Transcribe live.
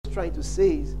just trying to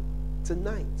say is,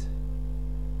 tonight,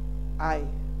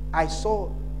 I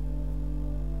saw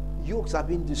yokes are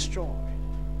being destroyed.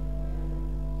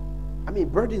 I mean,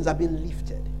 burdens are being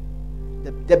lifted.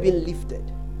 They're being lifted.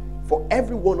 For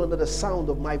everyone under the sound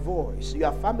of my voice. You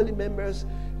have family members,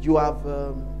 you have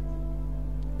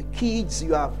kids,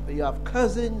 you have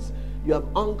cousins, you have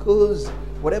uncles,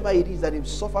 whatever it is that have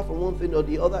suffered from one thing or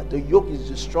the other, the yoke is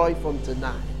destroyed from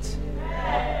tonight.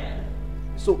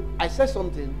 So I said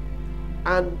something.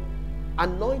 An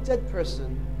anointed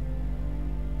person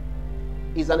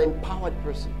is an empowered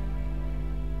person.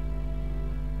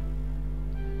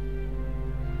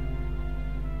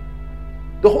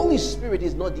 The Holy Spirit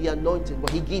is not the anointing,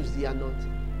 but He gives the anointing.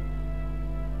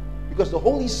 Because the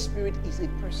Holy Spirit is a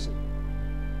person.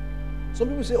 Some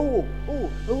people say, oh,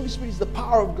 the Holy Spirit is the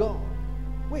power of God.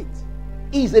 Wait,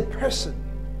 He is a person.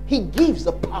 He gives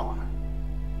the power.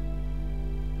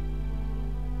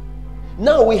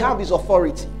 Now we have His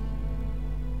authority.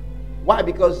 Why?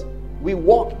 Because we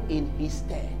walk in His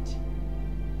stead.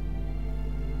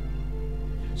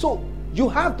 So you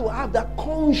have to have that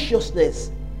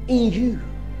consciousness in you.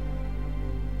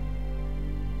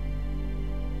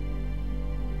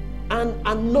 An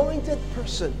anointed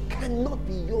person cannot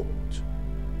be yoked.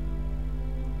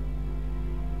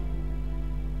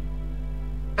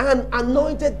 An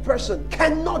anointed person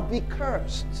cannot be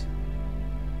cursed.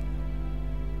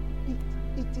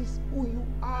 It is who you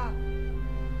are.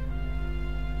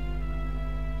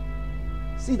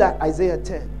 See that Isaiah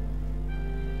 10.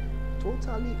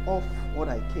 Totally off what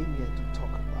I came here to talk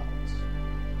about.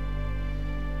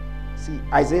 See,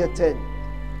 Isaiah 10.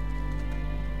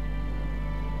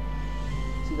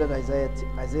 See that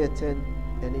Isaiah 10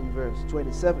 and in verse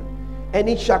 27. And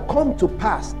it shall come to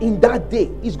pass in that day.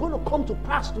 It's going to come to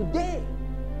pass today.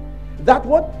 That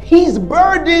what? His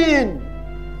burden.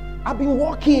 I've been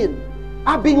walking.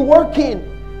 I've been working.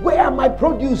 Where are my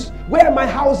produce? Where are my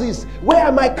houses? Where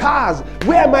are my cars?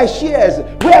 Where are my shares?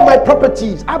 Where are my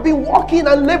properties? I've been walking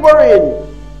and laboring.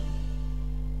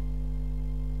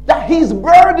 That his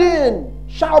burden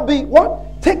shall be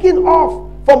what? Taken off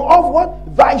from off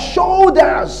what? Thy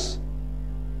shoulders.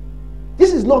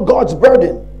 This is not God's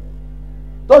burden.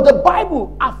 Though the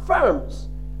Bible affirms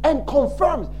and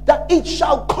confirms that it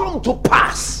shall come to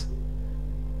pass.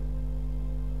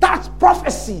 That's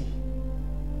prophecy.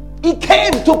 It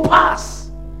came to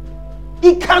pass.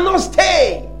 It cannot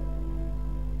stay.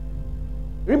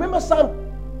 Remember Psalm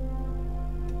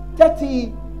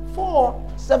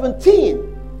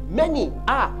 34:17. Many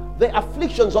are the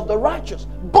afflictions of the righteous,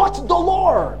 but the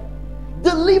Lord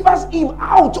delivers him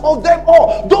out of them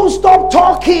all. Don't stop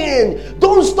talking.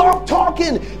 Don't stop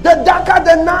talking. The darker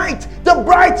the night, the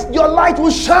bright your light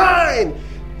will shine.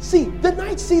 See, the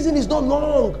night season is not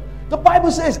long. The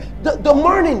Bible says the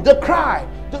morning, the cry,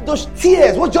 those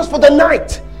tears was just for the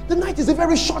night. The night is a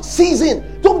very short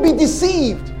season. Don't be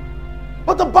deceived.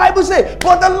 But the Bible says,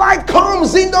 but the light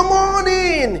comes in the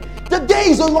morning. The day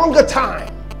is a longer time.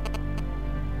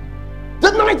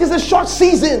 The night is a short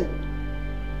season.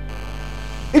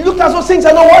 It looks as though things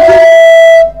are not working.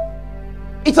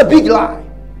 It's a big lie.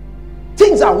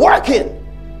 Things are working.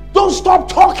 Don't stop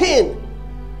talking.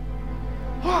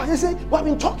 They say, well, I've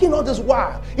been talking all this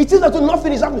while. It seems that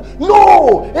nothing is happening.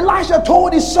 No! Elisha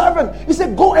told his servant, he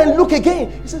said, go and look again.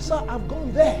 He said, sir, I've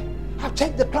gone there. I've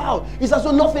checked the cloud. It's as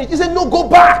though nothing. He said, no, go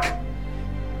back.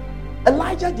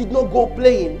 Elijah did not go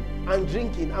playing and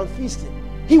drinking and feasting.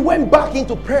 He went back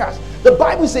into prayers. The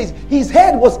Bible says his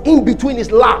head was in between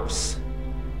his laps.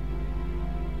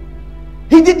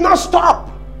 He did not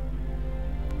stop.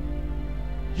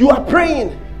 You are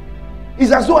praying.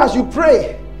 It's as though as you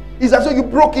pray, it's as though you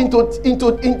broke into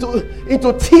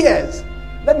tears.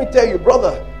 Let me tell you,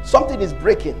 brother, something is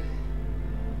breaking.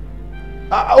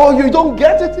 You don't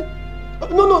get it?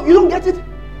 No, you don't get it.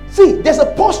 See, there's a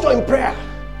posture in prayer.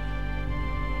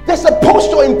 There's a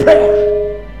posture in prayer.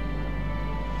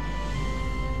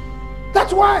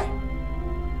 That's why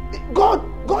God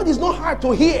is not hard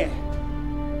to hear.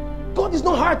 God is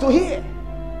not hard to hear.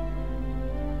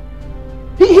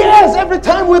 He hears every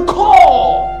time we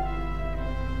call.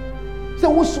 So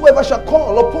whosoever shall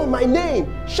call upon my name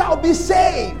shall be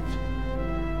saved.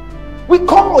 We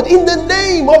called in the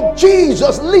name of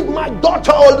Jesus. Leave my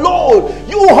daughter alone.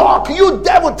 You hawk, you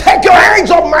devil, take your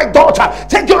hands off my daughter.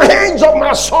 Take your hands off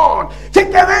my son.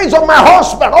 Take your hands off my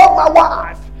husband, off my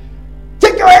wife.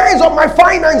 Take your hands off my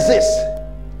finances.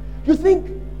 You think,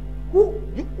 who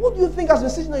do you think has been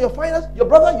sitting on your finance? Your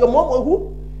brother, your mom, or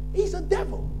who? He's a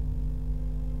devil.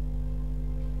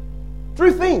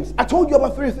 3 things. I told you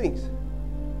about 3 things.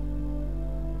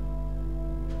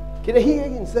 Can I hear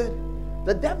you and said,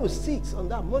 The devil seeks on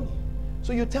that money.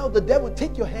 So you tell the devil,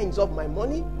 take your hands off my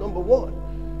money, number one.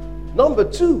 Number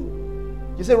two,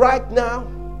 you say, right now,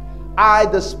 I,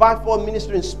 the spiteful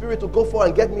minister in spirit, to go for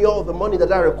and get me all the money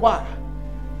that I require.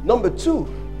 Number two.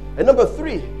 And number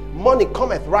three, money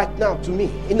cometh right now to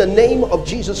me in the name of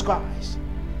Jesus Christ.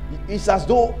 It's as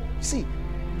though, see,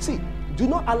 do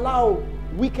not allow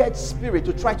wicked spirit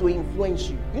to try to influence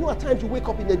you. You know, at times you wake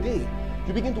up in the day,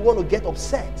 you begin to want to get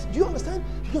upset. Do you understand?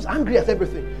 You're just angry at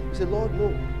everything. You say, Lord,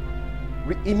 no.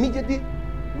 Immediately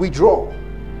withdraw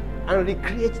and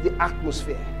recreate the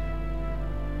atmosphere.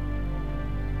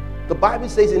 The Bible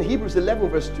says in Hebrews 11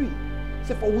 verse 3, it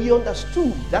says, for we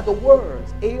understood that the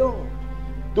words, aeon,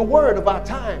 the word of our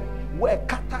time, were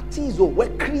katatizo, were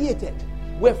created,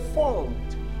 were formed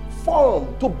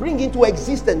to bring into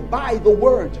existence by the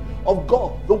word of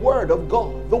God, the word of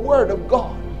God, the word of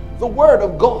God, the word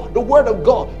of God, the word of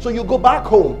God. So you go back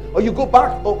home, or you go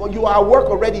back, or you are at work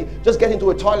already, just get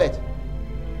into a toilet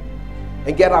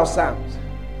and get out Psalms.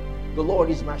 The Lord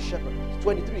is my shepherd.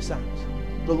 23 Psalms.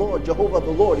 The Lord, Jehovah,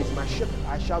 the Lord is my shepherd.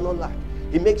 I shall not lack.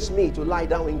 He makes me to lie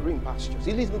down in green pastures.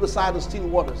 He leads me beside the still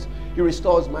waters. He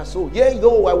restores my soul. Yea,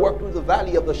 though I walk through the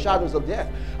valley of the shadows of death,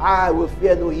 I will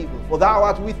fear no evil. For thou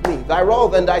art with me. Thy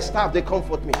rod and thy staff, they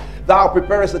comfort me. Thou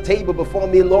preparest a table before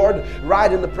me, Lord,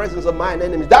 right in the presence of mine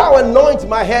enemies. Thou anoint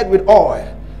my head with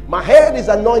oil. My head is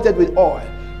anointed with oil.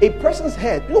 A person's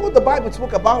head, you know what the Bible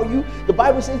spoke about you? The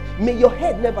Bible says, may your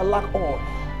head never lack oil.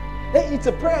 Hey, it's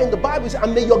a prayer in the Bible,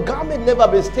 and may your garment never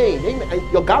be stained. Amen.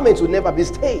 And your garments will never be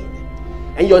stained.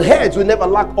 And your heads will never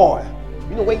lack oil.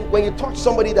 You know, when you touch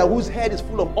somebody whose head is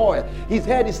full of oil, his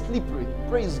head is slippery.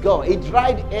 Praise God. A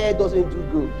dried hair doesn't do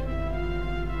good.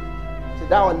 Say,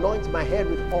 thou anoint my head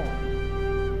with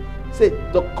oil. Say,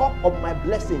 the cup of my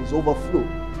blessings overflow.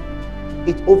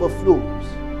 It overflows.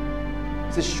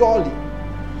 Say, surely,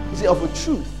 say, of a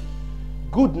truth,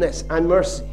 goodness and mercy